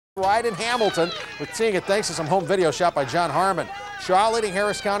Ride in Hamilton, with seeing it thanks to some home video shot by John Harmon. Shaw leading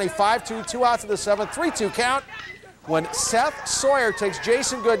Harris County 5-2, 2 outs of the 7th, 3-2 count when Seth Sawyer takes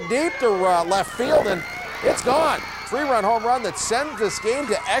Jason Good deep to left field, and it's gone. 3-run home run that sends this game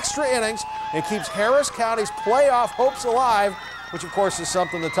to extra innings and keeps Harris County's playoff hopes alive, which of course is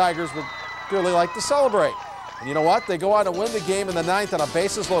something the Tigers would clearly like to celebrate. And you know what? They go on to win the game in the 9th on a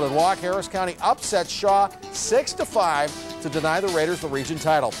bases-loaded walk. Harris County upsets Shaw 6-5 to deny the Raiders the region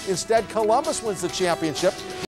title. Instead, Columbus wins the championship.